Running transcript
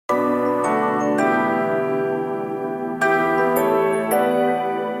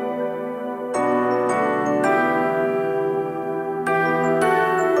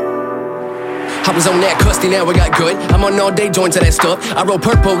I was on that custy, now I got good. I'm on all day joints of that stuff. I roll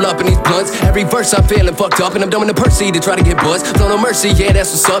purple up in these blunts. Every verse I'm feeling fucked up, and I'm dumbing the Percy to try to get buzzed. Flow no mercy, yeah,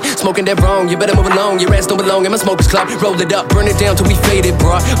 that's what's up. Smoking that wrong, you better move along. Your ass don't belong in my smoker's club. Roll it up, burn it down till we fade it,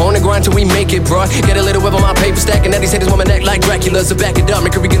 bruh. On the grind till we make it, bruh. Get a little whip on my paper stack, and now these haters wanna act like Dracula. So back it up,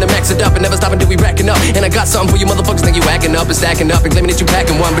 make sure we gonna max it up and never stop until we racking up. And I got something for you motherfuckers, think you acting up and stacking up and claiming that you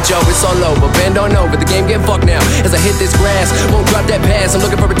packing one, but yo, it's all over. Bend on over, the game getting fucked now. As I hit this grass, won't drop that pass. I'm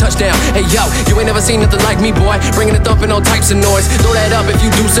looking for a touchdown. Hey yo, you ain't never seen nothing like me, boy. Bringing the thumping, all types of noise. Throw that up if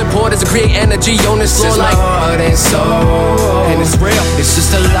you do support us and create energy on this floor like heart and soul. And it's real, it's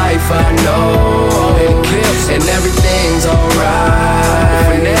just a life I know. And it kills, and everything's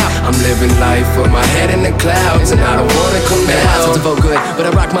alright. For now, I'm living life with my head in the clouds, and I don't wanna come down. To vote good, but I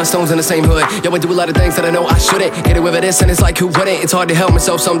rock my stones in the same hood. Yo, I do a lot of things that I know I shouldn't. Get away with this, and it's like who wouldn't? It's hard to help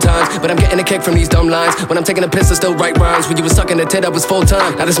myself sometimes, but I'm getting a kick from these dumb lines. When I'm taking a piss, I still write rhymes. When you was sucking the tit, I was full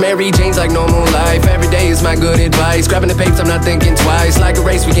time. Now this Mary Jane's like normal life. Every day is my good advice. Grabbing the papes, I'm not thinking twice. Like a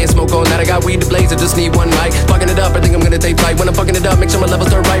race, we can't smoke all night. I got weed to blaze, I just need one mic. Fucking it up, I think I'm gonna take flight. When I'm fucking it up, make sure my levels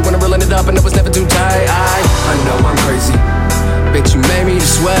turn right. When I'm rolling it up, I know it's never too tight. I know I'm crazy. Bitch, you made me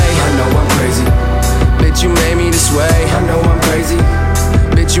this way. I know I'm crazy. Bitch, you made me this way. I know I'm crazy.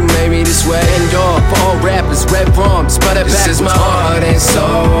 Bitch, you made me this way. And y'all, for all rappers, red rum, spell that back. This is my heart and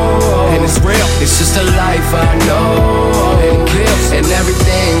soul. And it's real, it's just a life I know. And it kills, and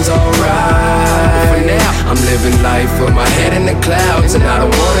everything's alright. For now, I'm living life with my head in the clouds, and I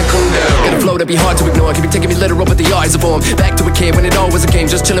don't wanna come down. Got a flow that be hard to ignore, keep it taking me literal, but the eyes of form. Back to a kid when it all was a game,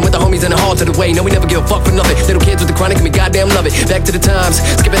 just chilling with the homies in the hall to the way. No, we never give a fuck for nothing. Little kids with the chronic and we goddamn love it. Back to the times,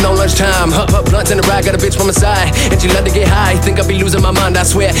 skipping on lunchtime. Hup, blunts in the ride, got a bitch from my side, and she love to get high. Think I'll be losing my mind, I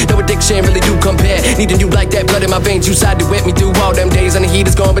swear. No addiction really do compare. Needing you like that blood in my veins. You side to whip me through all them days, and the heat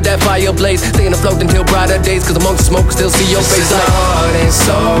is gone, but that fire blaze. Staying afloat until brighter days, cause amongst the smoke, still see your face like heart and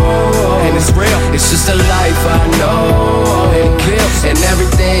soul. And it's real, it's just a life I know. And it kills, and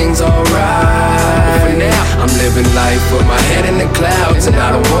everything's alright. For now, I'm living life with my head in the clouds, and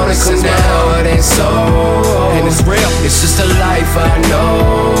I don't wanna come down. Heart and soul. And it's real, it's just a life I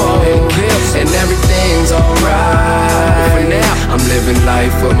know. And it kills, and everything's alright. For now, I'm living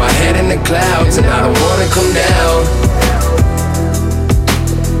life with my head in the clouds, and I don't wanna come down.